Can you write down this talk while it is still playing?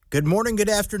Good morning, good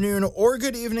afternoon, or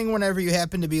good evening whenever you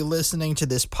happen to be listening to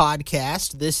this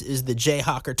podcast. This is the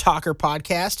Jayhawker Talker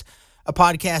podcast, a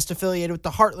podcast affiliated with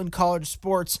the Heartland College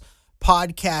Sports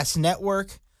Podcast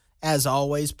Network. As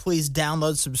always, please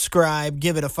download, subscribe,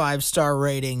 give it a 5-star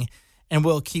rating, and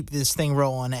we'll keep this thing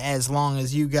rolling as long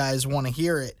as you guys want to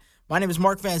hear it. My name is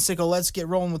Mark Van Sickle. Let's get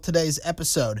rolling with today's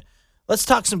episode. Let's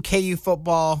talk some KU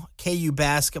football, KU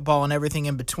basketball, and everything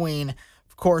in between.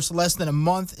 Of course, less than a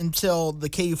month until the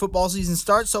KU football season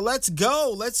starts, so let's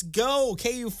go.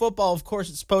 KU football, of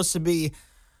course, it's supposed to be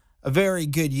a very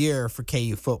good year for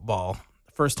KU football.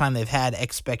 First time they've had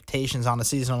expectations on a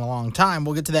season in a long time.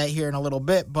 We'll get to that here in a little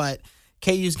bit, but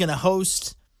KU's going to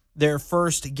host their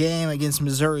first game against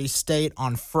Missouri State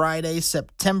on Friday,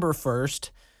 September 1st.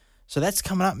 So that's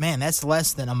coming up, man. That's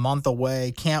less than a month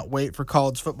away. Can't wait for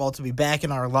college football to be back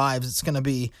in our lives. It's going to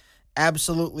be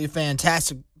absolutely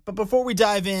fantastic. But before we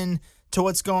dive in to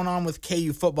what's going on with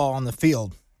KU football on the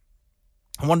field,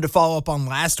 I wanted to follow up on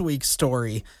last week's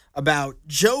story about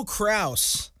Joe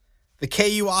Krause, the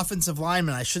KU offensive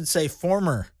lineman. I should say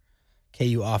former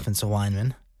KU offensive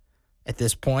lineman at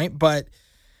this point. But,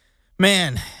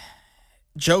 man,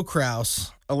 Joe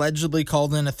Krause allegedly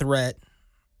called in a threat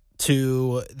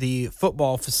to the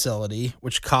football facility,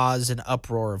 which caused an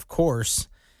uproar, of course.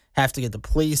 Have to get the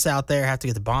police out there, have to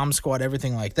get the bomb squad,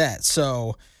 everything like that.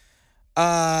 So,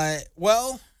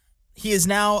 he is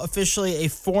now officially a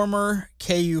former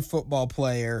KU football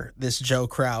player, this Joe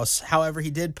Krause. However,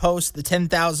 he did post the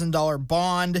 $10,000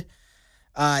 bond.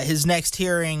 His next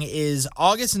hearing is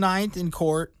August 9th in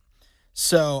court.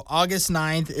 So August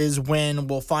 9th is when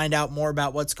we'll find out more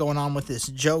about what's going on with this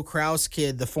Joe Krause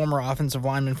kid, the former offensive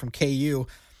lineman from KU.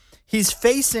 He's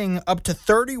facing up to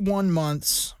 31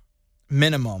 months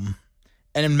minimum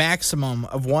and a maximum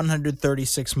of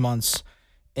 136 months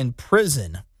in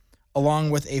prison, along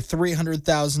with a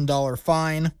 $300,000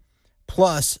 fine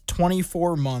plus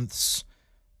 24 months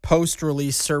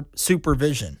post-release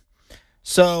supervision.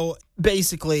 So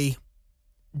basically,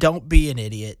 don't be an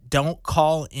idiot. Don't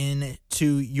call in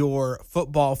to your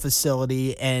football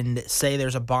facility and say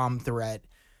there's a bomb threat.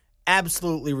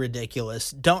 Absolutely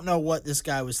ridiculous. Don't know what this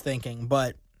guy was thinking,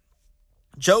 but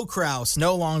Joe Krause,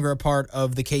 no longer a part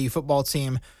of the KU football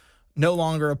team, no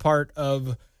longer a part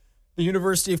of the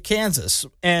University of Kansas,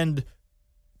 and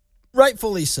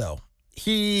rightfully so.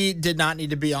 He did not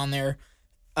need to be on their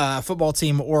football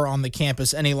team or on the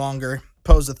campus any longer,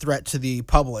 pose a threat to the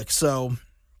public. So,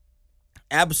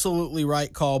 absolutely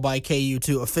right call by KU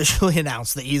to officially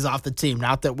announce that he's off the team.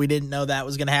 Not that we didn't know that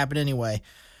was going to happen anyway,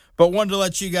 but wanted to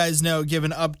let you guys know, give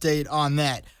an update on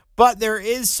that. But there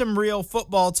is some real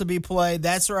football to be played.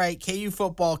 That's right, KU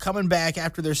football coming back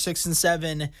after their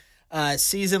 6-7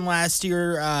 season last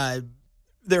year.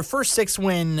 Their first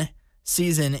 6-win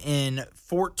season in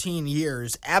 14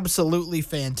 years. Absolutely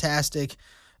fantastic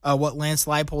what Lance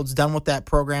Leipold's done with that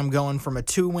program, going from a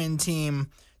 2-win team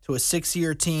to a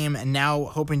 6-year team, and now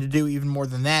hoping to do even more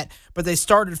than that. But they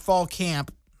started fall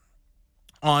camp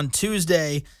on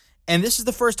Tuesday, and this is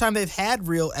the first time they've had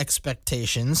real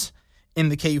expectations in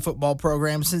the KU football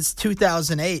program since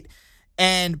 2008.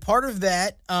 And part of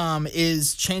that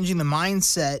is changing the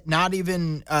mindset, not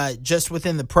even just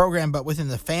within the program, but within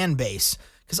the fan base.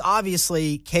 Because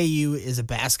obviously, KU is a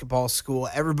basketball school.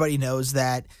 Everybody knows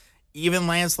that. Even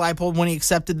Lance Leipold, when he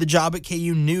accepted the job at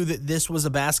KU, knew that this was a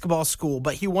basketball school.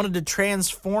 But he wanted to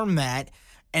transform that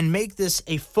and make this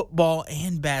a football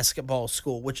and basketball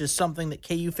school, which is something that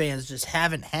KU fans just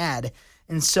haven't had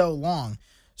in so long.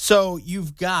 So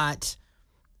you've got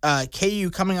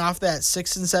KU coming off that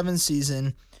 6-7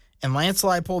 season, and Lance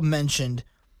Leipold mentioned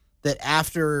that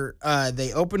after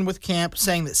they opened with camp,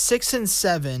 saying that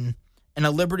 6-7 and a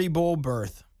Liberty Bowl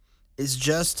berth is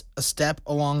just a step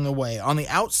along the way. On the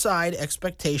outside,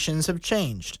 expectations have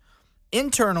changed.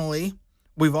 Internally,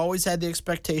 we've always had the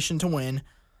expectation to win,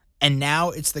 and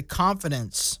now it's the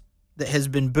confidence that has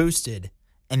been boosted,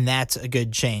 and that's a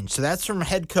good change. So that's from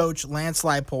head coach Lance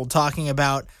Leipold talking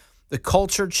about the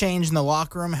culture change in the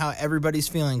locker room, how everybody's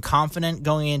feeling confident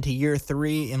going into year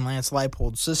 3 in Lance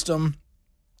Leipold's system.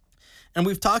 And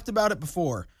we've talked about it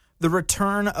before, the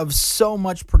return of so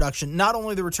much production, not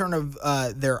only the return of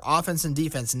their offense and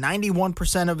defense,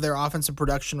 91% of their offensive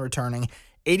production returning,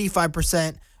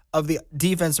 85% of the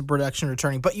defensive production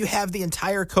returning, but you have the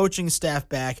entire coaching staff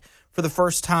back for the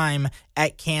first time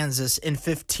at Kansas in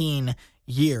 15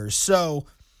 years. So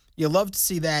you love to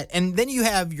see that. And then you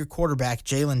have your quarterback,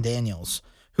 Jalen Daniels,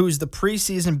 who's the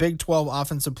preseason Big 12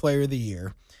 Offensive Player of the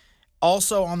Year,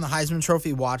 also on the Heisman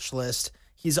Trophy watch list.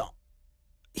 He's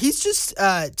just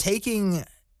taking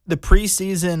the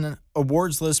preseason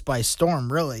awards list by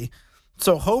storm, really.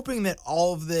 So hoping that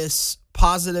all of this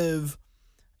positive,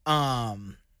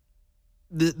 the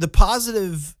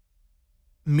positive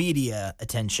media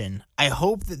attention, I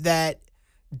hope that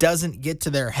doesn't get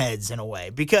to their heads in a way,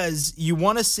 because you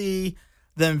want to see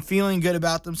them feeling good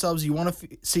about themselves. You want to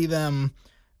see them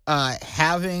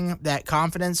having that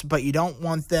confidence, but you don't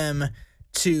want them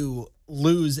to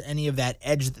lose any of that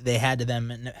edge that they had to them,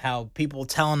 and how people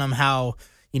telling them how,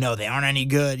 they aren't any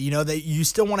good. That you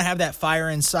still want to have that fire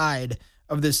inside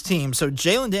of this team. So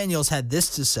Jalen Daniels had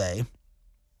this to say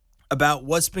about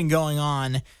what's been going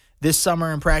on this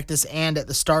summer in practice and at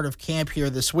the start of camp here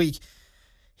this week.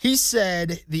 He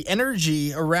said, the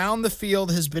energy around the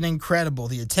field has been incredible.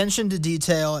 The attention to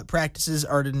detail at practices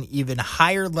are at an even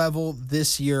higher level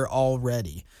this year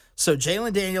already. So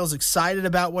Jalen Daniels excited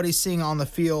about what he's seeing on the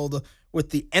field with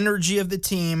the energy of the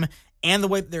team and the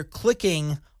way that they're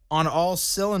clicking on all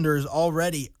cylinders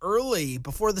already early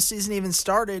before the season even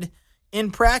started in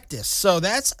practice. So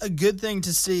that's a good thing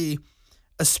to see,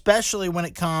 especially when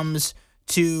it comes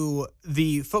to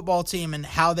the football team and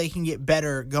how they can get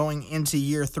better going into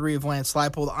year 3 of Lance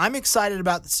Leipold. I'm excited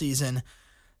about the season.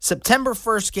 September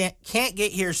 1st can't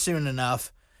get here soon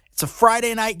enough. It's a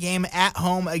Friday night game at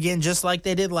home, again, just like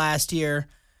they did last year.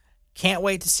 Can't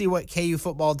wait to see what KU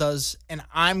football does, and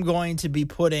I'm going to be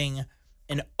putting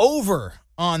an over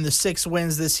on the 6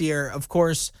 wins this year. Of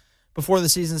course, before the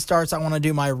season starts, I want to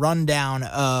do my rundown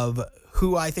of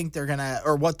who I think they're going to,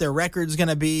 or what their record's going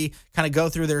to be, kind of go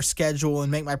through their schedule and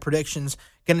make my predictions.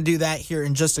 Going to do that here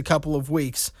in just a couple of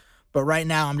weeks. But right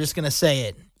now, I'm just going to say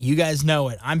it. You guys know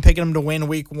it. I'm picking them to win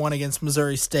week 1 against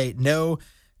Missouri State. No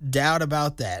doubt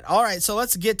about that. All right, so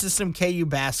let's get to some KU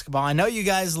basketball. I know you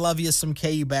guys love you some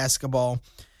KU basketball,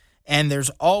 and there's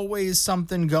always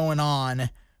something going on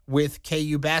with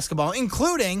KU basketball,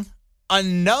 including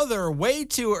another way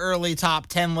too early top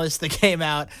 10 list that came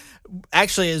out.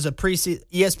 Actually, as a preseason,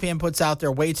 ESPN puts out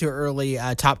their way too early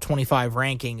top 25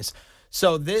 rankings.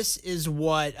 So this is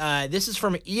what this is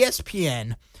from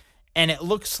ESPN, and it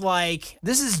looks like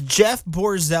this is Jeff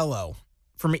Borzello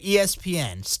from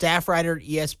ESPN, staff writer at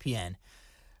ESPN,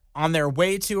 on their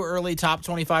way too early top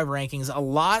 25 rankings. A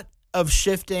lot of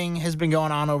shifting has been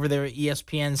going on over there at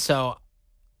ESPN, so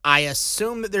I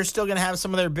assume that they're still going to have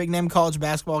some of their big-name college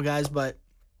basketball guys, but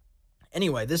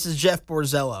anyway, this is Jeff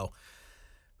Borzello,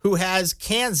 who has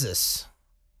Kansas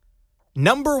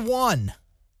number 1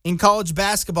 in college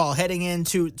basketball heading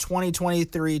into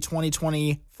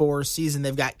 2023-2024 season.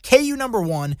 They've got KU number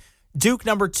 1, Duke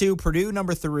number 2, Purdue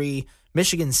number 3,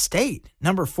 Michigan State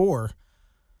number 4,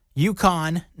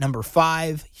 UConn number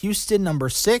 5, Houston number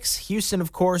 6. Houston,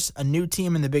 of course, a new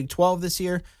team in the Big 12 this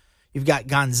year. You've got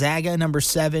Gonzaga, number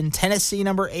 7, Tennessee,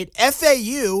 number 8,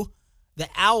 FAU. The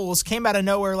Owls came out of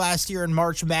nowhere last year in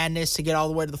March Madness to get all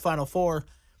the way to the Final Four.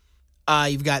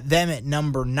 You've got them at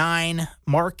number 9,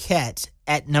 Marquette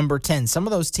at number 10. Some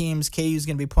of those teams KU is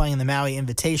going to be playing in the Maui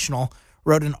Invitational.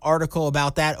 Wrote an article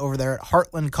about that over there at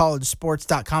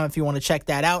heartlandcollegesports.com if you want to check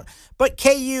that out. But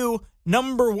KU,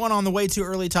 number 1 on the way to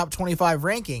early top 25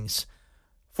 rankings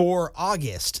for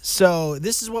August. So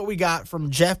this is what we got from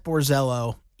Jeff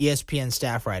Borzello, ESPN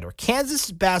staff writer.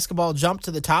 Kansas basketball jumped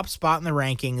to the top spot in the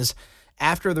rankings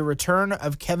after the return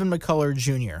of Kevin McCullough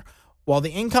Jr., while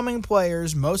the incoming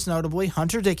players, most notably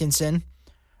Hunter Dickinson,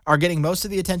 are getting most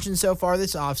of the attention so far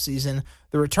this offseason.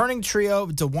 The returning trio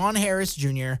of DeJuan Harris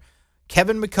Jr.,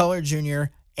 Kevin McCullough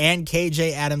Jr., and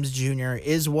KJ Adams Jr.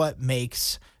 is what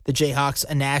makes the Jayhawks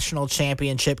a national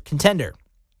championship contender.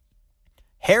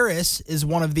 Harris is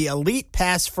one of the elite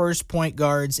pass-first point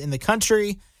guards in the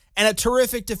country and a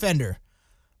terrific defender.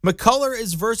 McCullough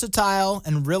is versatile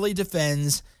and really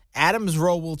defends. Adams'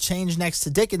 role will change next to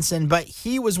Dickinson, but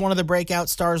he was one of the breakout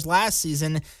stars last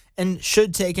season and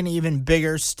should take an even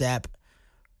bigger step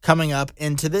coming up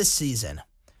into this season.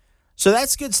 So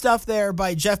that's good stuff there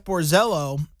by Jeff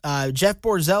Borzello. Jeff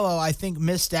Borzello, I think,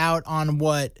 missed out on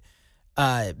what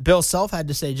Bill Self had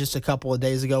to say just a couple of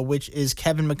days ago, which is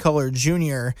Kevin McCullough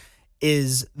Jr.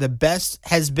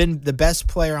 has been the best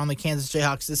player on the Kansas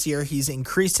Jayhawks this year. He's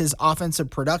increased his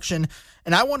offensive production,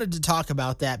 and I wanted to talk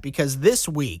about that because this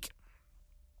week,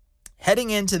 heading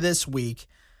into this week,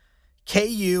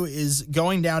 KU is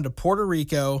going down to Puerto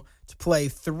Rico to play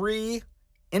 3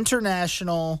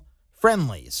 international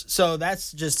friendlies. So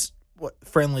that's just what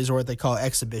friendlies are, what they call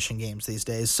exhibition games these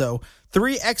days. So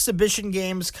 3 exhibition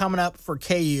games coming up for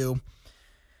KU.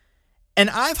 And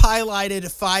I've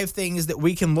highlighted 5 things that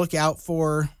we can look out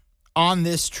for on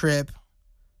this trip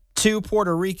to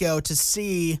Puerto Rico to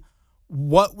see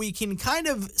what we can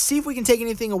see if we can take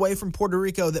anything away from Puerto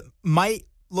Rico that might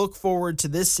look forward to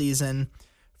this season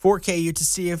for KU to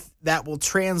see if that will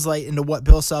translate into what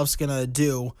Bill Self's going to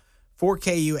do for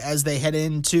KU as they head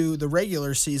into the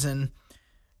regular season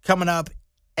coming up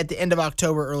at the end of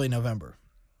October, early November.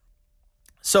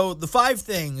 So the 5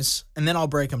 things, and then I'll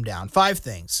break them down. 5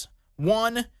 things.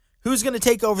 1, who's going to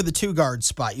take over the 2-guard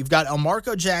spot? You've got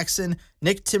Elmarko Jackson,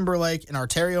 Nick Timberlake, and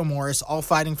Arterio Morris all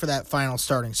fighting for that final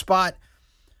starting spot.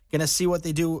 Going to see what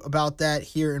they do about that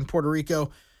here in Puerto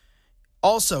Rico.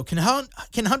 Also, can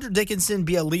Hunter Dickinson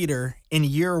be a leader in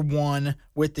year 1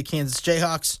 with the Kansas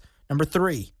Jayhawks? Number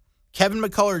 3, Kevin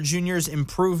McCullough Jr.'s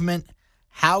improvement.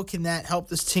 How can that help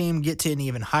this team get to an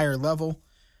even higher level?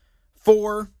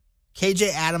 4, KJ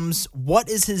Adams, what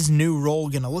is his new role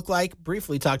going to look like?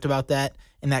 Briefly talked about that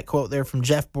in that quote there from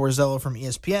Jeff Borzello from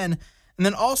ESPN. And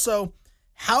then also,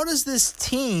 how does this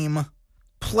team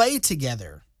play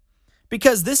together?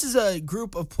 Because this is a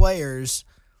group of players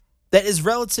that is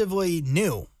relatively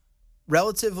new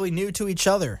to each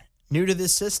other, new to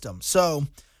this system. So,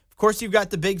 of course, you've got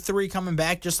the big 3 coming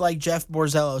back, just like Jeff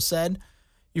Borzello said.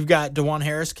 You've got DeJuan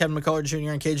Harris, Kevin McCullough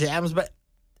Jr., and KJ Adams, but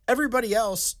everybody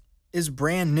else is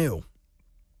brand new.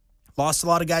 Lost a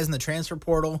lot of guys in the transfer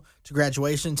portal to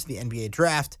graduation to the NBA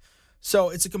draft. So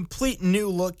it's a complete new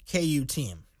look KU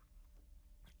team.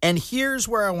 And here's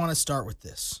where I want to start with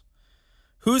this.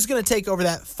 Who's going to take over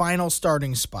that final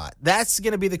starting spot? That's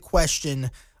going to be the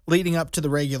question leading up to the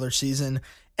regular season.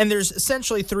 And there's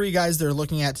essentially 3 guys they're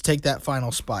looking at to take that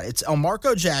final spot. It's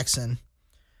Elmarko Jackson,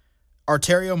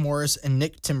 Arterio Morris, and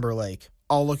Nick Timberlake,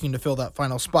 all looking to fill that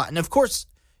final spot. And of course,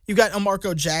 you've got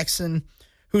Elmarko Jackson,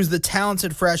 who's the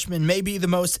talented freshman, maybe the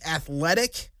most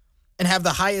athletic and have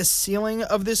the highest ceiling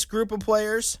of this group of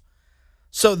players.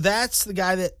 So that's the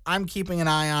guy that I'm keeping an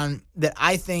eye on that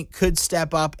I think could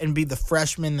step up and be the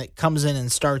freshman that comes in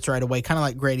and starts right away, kind of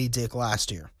like Grady Dick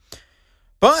last year.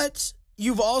 But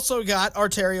you've also got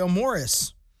Arterio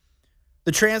Morris,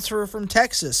 the transfer from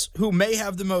Texas, who may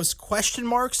have the most question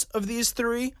marks of these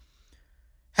 3.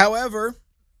 However,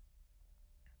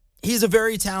 he's a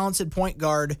very talented point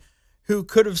guard who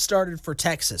could have started for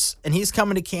Texas, and he's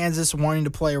coming to Kansas wanting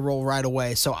to play a role right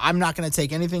away. So I'm not going to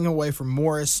take anything away from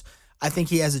Morris. I think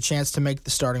he has a chance to make the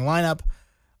starting lineup,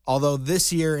 although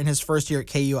this year, in his first year at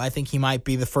KU, I think he might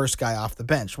be the first guy off the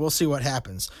bench. We'll see what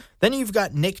happens. Then you've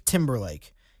got Nick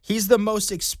Timberlake. He's the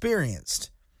most experienced.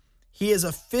 He is a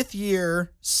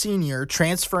 5th-year senior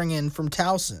transferring in from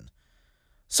Towson.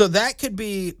 So that could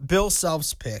be Bill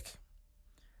Self's pick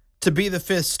to be the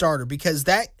 5th starter, because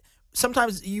that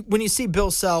sometimes when you see Bill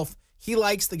Self, he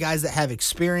likes the guys that have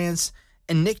experience,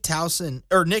 and Nick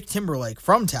Timberlake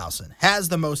from Towson has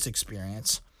the most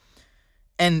experience.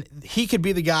 And he could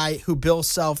be the guy who Bill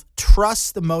Self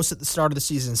trusts the most at the start of the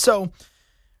season. So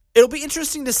it'll be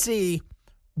interesting to see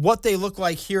what they look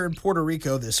like here in Puerto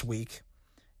Rico this week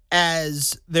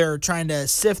as they're trying to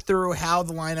sift through how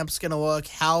the lineup's going to look,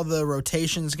 how the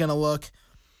rotation's going to look.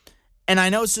 And I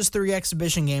know it's just 3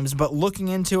 exhibition games, but looking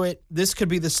into it, this could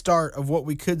be the start of what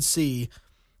we could see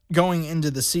going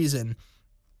into the season.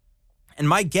 And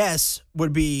my guess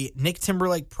would be Nick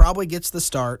Timberlake probably gets the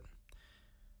start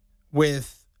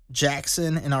with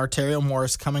Jackson and Arterio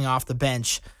Morris coming off the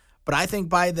bench. But I think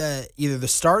by either the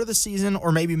start of the season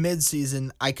or maybe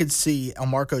mid-season, I could see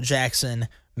Elmarko Jackson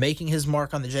making his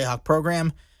mark on the Jayhawk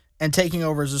program and taking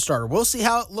over as a starter. We'll see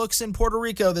how it looks in Puerto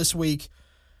Rico this week,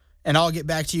 and I'll get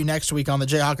back to you next week on the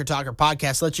Jayhawker Talker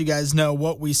podcast, let you guys know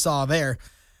what we saw there.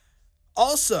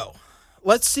 Also,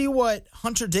 let's see what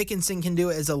Hunter Dickinson can do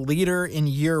as a leader in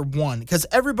year 1, because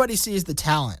everybody sees the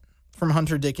talent from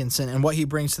Hunter Dickinson and what he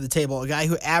brings to the table. A guy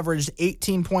who averaged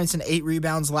 18 points and 8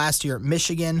 rebounds last year at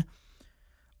Michigan,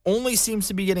 only seems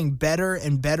to be getting better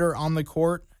and better on the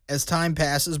court as time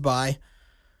passes by.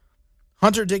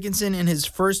 Hunter Dickinson in his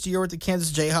first year with the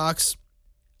Kansas Jayhawks,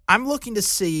 I'm looking to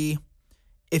see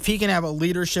if he can have a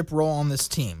leadership role on this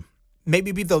team.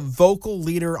 Maybe be the vocal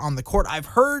leader on the court. I've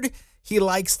heard he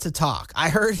likes to talk. I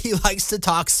heard he likes to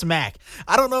talk smack.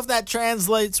 I don't know if that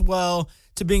translates well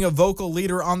to being a vocal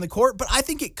leader on the court, but I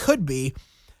think it could be.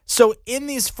 So in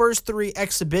these first 3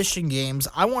 exhibition games,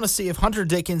 I want to see if Hunter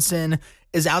Dickinson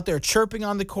is out there chirping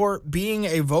on the court, being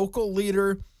a vocal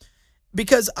leader,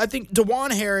 because I think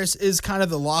DeJuan Harris is kind of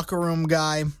the locker room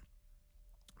guy,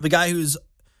 the guy who's,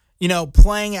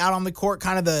 playing out on the court,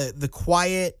 kind of the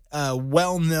quiet,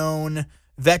 well-known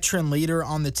veteran leader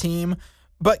on the team.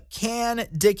 But can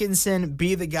Dickinson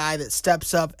be the guy that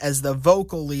steps up as the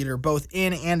vocal leader, both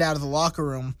in and out of the locker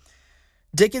room?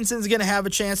 Dickinson's going to have a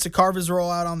chance to carve his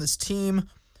role out on this team,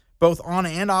 both on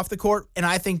and off the court. And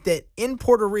I think that in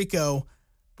Puerto Rico,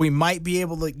 we might be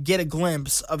able to get a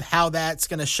glimpse of how that's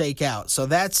going to shake out. So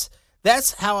that's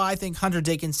how I think Hunter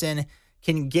Dickinson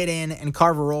can get in and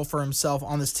carve a role for himself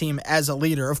on this team as a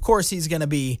leader. Of course, he's going to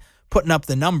be putting up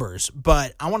the numbers,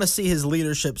 but I want to see his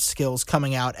leadership skills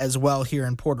coming out as well here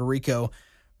in Puerto Rico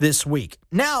this week.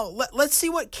 Now, let's see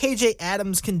what KJ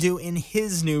Adams can do in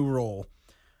his new role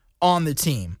on the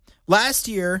team. Last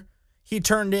year, he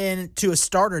turned into a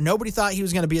starter. Nobody thought he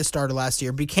was going to be a starter last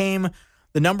year. Became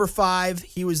the number 5.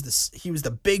 He was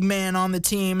the big man on the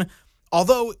team.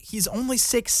 Although he's only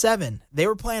 6'7", they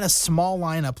were playing a small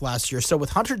lineup last year. So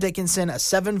with Hunter Dickinson, a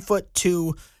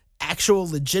 7'2", actual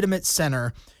legitimate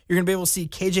center, you're going to be able to see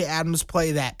KJ Adams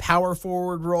play that power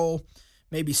forward role,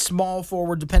 maybe small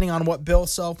forward, depending on what Bill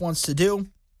Self wants to do.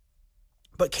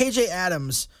 But KJ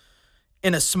Adams,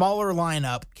 in a smaller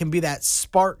lineup, can be that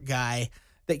spark guy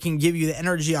that can give you the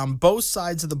energy on both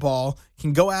sides of the ball,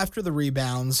 can go after the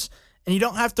rebounds, and you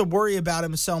don't have to worry about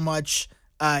him so much.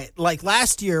 Like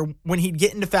last year, when he'd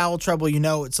get into foul trouble,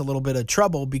 it's a little bit of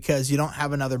trouble because you don't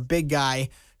have another big guy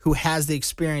who has the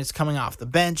experience coming off the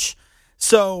bench.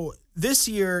 So this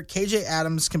year, KJ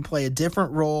Adams can play a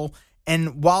different role.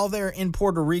 And while they're in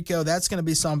Puerto Rico, that's going to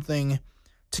be something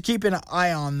to keep an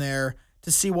eye on there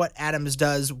to see what Adams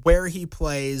does, where he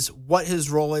plays, what his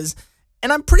role is.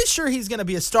 And I'm pretty sure he's going to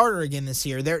be a starter again this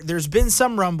year. There's been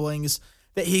some rumblings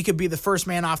that he could be the first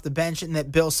man off the bench and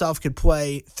that Bill Self could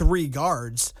play 3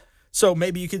 guards. So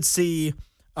maybe you could see,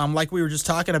 like we were just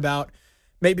talking about,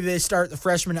 maybe they start the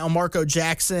freshman Elmarco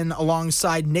Jackson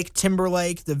alongside Nick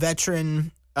Timberlake, the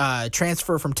veteran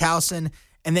transfer from Towson,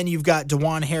 and then you've got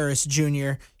DeJuan Harris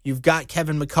Jr., you've got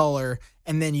Kevin McCullough,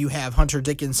 and then you have Hunter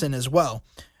Dickinson as well.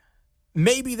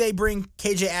 Maybe they bring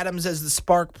KJ Adams as the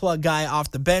spark plug guy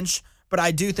off the bench, but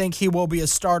I do think he will be a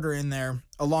starter in there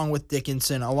along with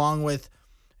Dickinson, along with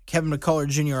Kevin McCullough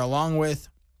Jr., along with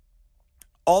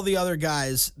all the other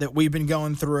guys that we've been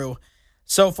going through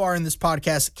so far in this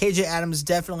podcast. KJ Adams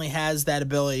definitely has that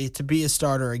ability to be a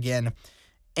starter again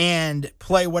and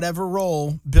play whatever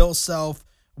role Bill Self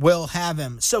will have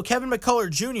him. So Kevin McCullough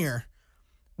Jr.,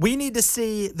 we need to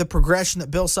see the progression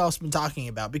that Bill Self's been talking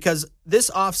about, because this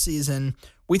offseason,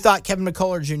 we thought Kevin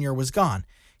McCullough Jr. was gone.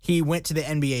 He went to the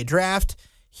NBA draft.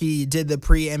 He did the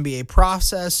pre-NBA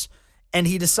process, and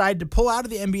he decided to pull out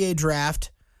of the NBA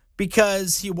draft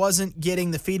because he wasn't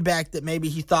getting the feedback that maybe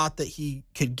he thought that he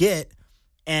could get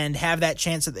and have that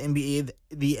chance at the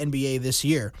NBA this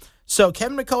year. So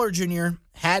Kevin McCullough Jr.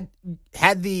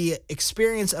 had the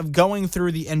experience of going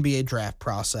through the NBA draft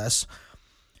process,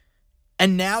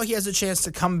 and now he has a chance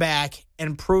to come back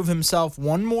and prove himself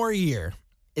one more year.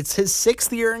 It's his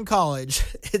 6th year in college.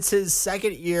 It's his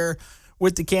 2nd year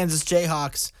with the Kansas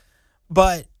Jayhawks.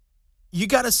 But you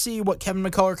got to see what Kevin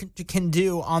McCullough can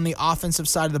do on the offensive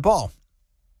side of the ball.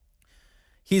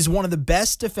 He's one of the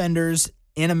best defenders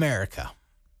in America.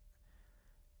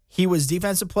 He was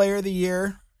Defensive Player of the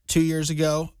Year 2 years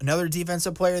ago, another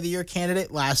Defensive Player of the Year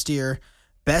candidate last year,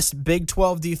 best Big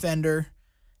 12 defender.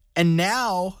 And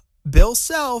now Bill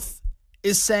Self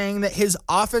is saying that his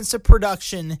offensive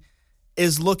production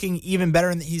is looking even better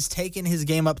and that he's taken his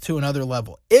game up to another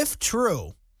level. If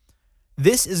true,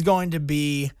 this is going to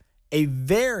be a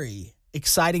very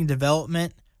exciting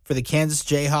development for the Kansas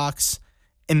Jayhawks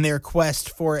in their quest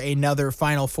for another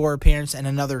Final Four appearance and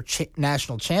another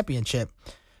national championship,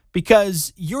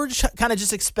 because you're kind of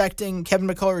just expecting Kevin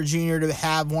McCullough Jr. to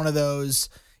have one of those,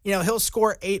 he'll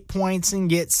score 8 points and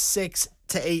get 6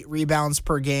 to 8 rebounds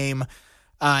per game.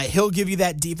 He'll give you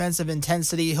that defensive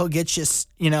intensity. He'll get you,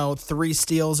 3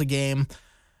 steals a game.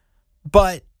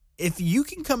 But if you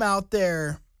can come out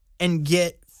there and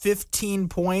get 15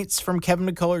 points from Kevin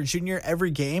McCullough Jr.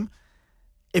 every game,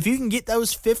 if you can get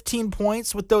those 15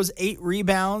 points with those 8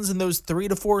 rebounds and those 3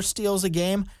 to 4 steals a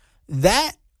game,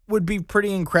 that would be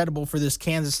pretty incredible for this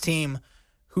Kansas team,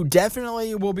 who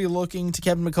definitely will be looking to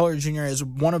Kevin McCullough Jr. as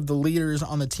one of the leaders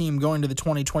on the team going to the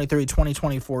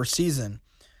 2023-2024 season.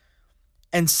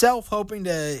 And Self hoping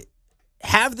to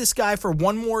have this guy for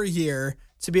one more year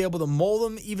to be able to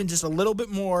mold him even just a little bit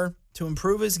more to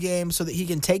improve his game so that he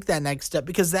can take that next step,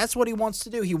 because that's what he wants to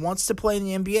do. He wants to play in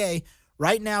the NBA.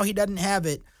 Right now, he doesn't have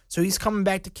it, so he's coming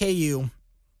back to KU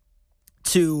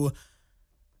to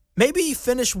maybe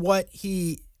finish what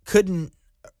he couldn't,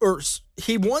 or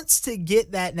he wants to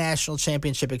get that national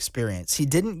championship experience. He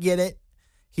didn't get it.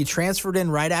 He transferred in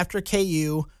right after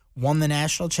KU won the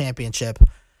national championship,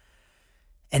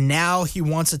 and now he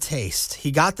wants a taste. He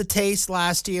got the taste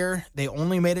last year. They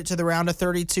only made it to the round of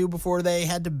 32 before they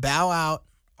had to bow out.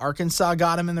 Arkansas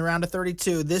got him in the round of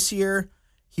 32. This year,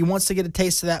 he wants to get a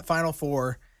taste of that Final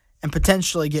Four and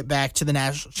potentially get back to the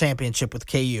national championship with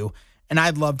KU. And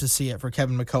I'd love to see it for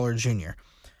Kevin McCullough Jr.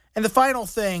 And the final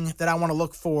thing that I want to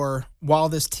look for while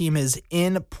this team is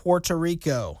in Puerto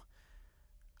Rico,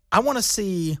 I want to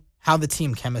see how the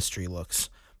team chemistry looks.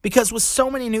 Because with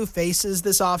so many new faces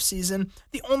this offseason,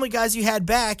 the only guys you had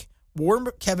back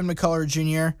were Kevin McCullough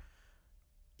Jr.,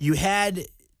 you had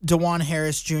DeJuan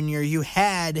Harris Jr., you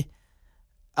had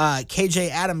KJ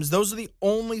Adams. Those are the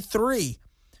only three.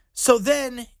 So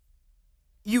then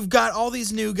you've got all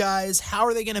these new guys. How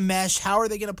are they going to mesh? How are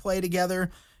they going to play together?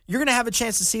 You're going to have a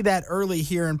chance to see that early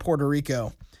here in Puerto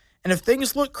Rico. And if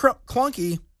things look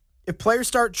clunky, if players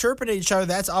start chirping at each other,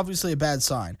 that's obviously a bad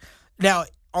sign. Now,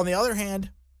 on the other hand,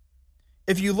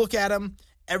 if you look at them,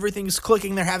 everything's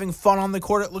clicking, they're having fun on the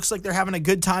court, it looks like they're having a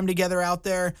good time together out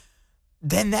there,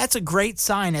 then that's a great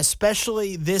sign,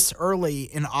 especially this early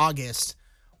in August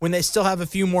when they still have a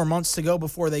few more months to go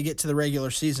before they get to the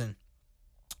regular season.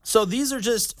 So these are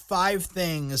just 5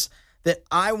 things that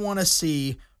I want to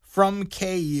see from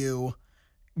KU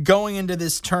going into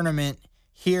this tournament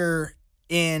here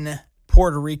in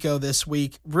Puerto Rico this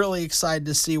week. Really excited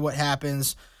to see what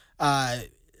happens.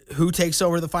 Who takes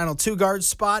over the final 2-guard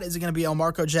spot? Is it going to be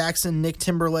Elmarco Jackson, Nick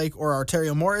Timberlake, or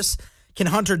Arterio Morris? Can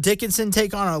Hunter Dickinson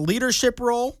take on a leadership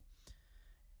role?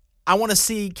 I want to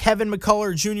see Kevin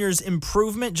McCullough Jr.'s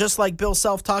improvement, just like Bill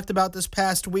Self talked about this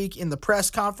past week in the press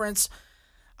conference.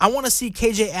 I want to see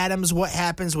KJ Adams, what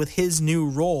happens with his new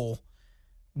role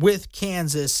with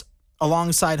Kansas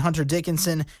alongside Hunter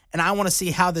Dickinson, and I want to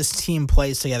see how this team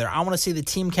plays together. I want to see the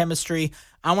team chemistry.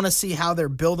 I want to see how they're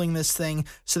building this thing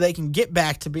so they can get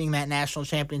back to being that national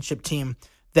championship team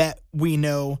that we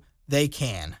know they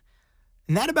can.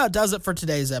 And that about does it for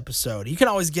today's episode. You can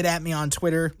always get at me on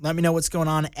Twitter. Let me know what's going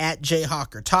on at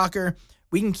JHawkerTalker.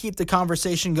 We can keep the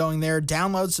conversation going there.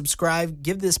 Download, subscribe,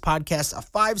 give this podcast a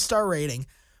 5-star rating.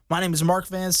 My name is Mark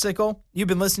Van Sickle. You've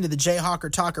been listening to the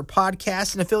JHawkerTalker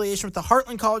podcast in affiliation with the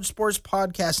Heartland College Sports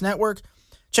Podcast Network.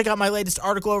 Check out my latest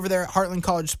article over there at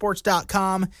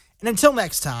heartlandcollegesports.com. And until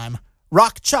next time,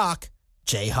 rock chalk,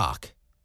 Jayhawk.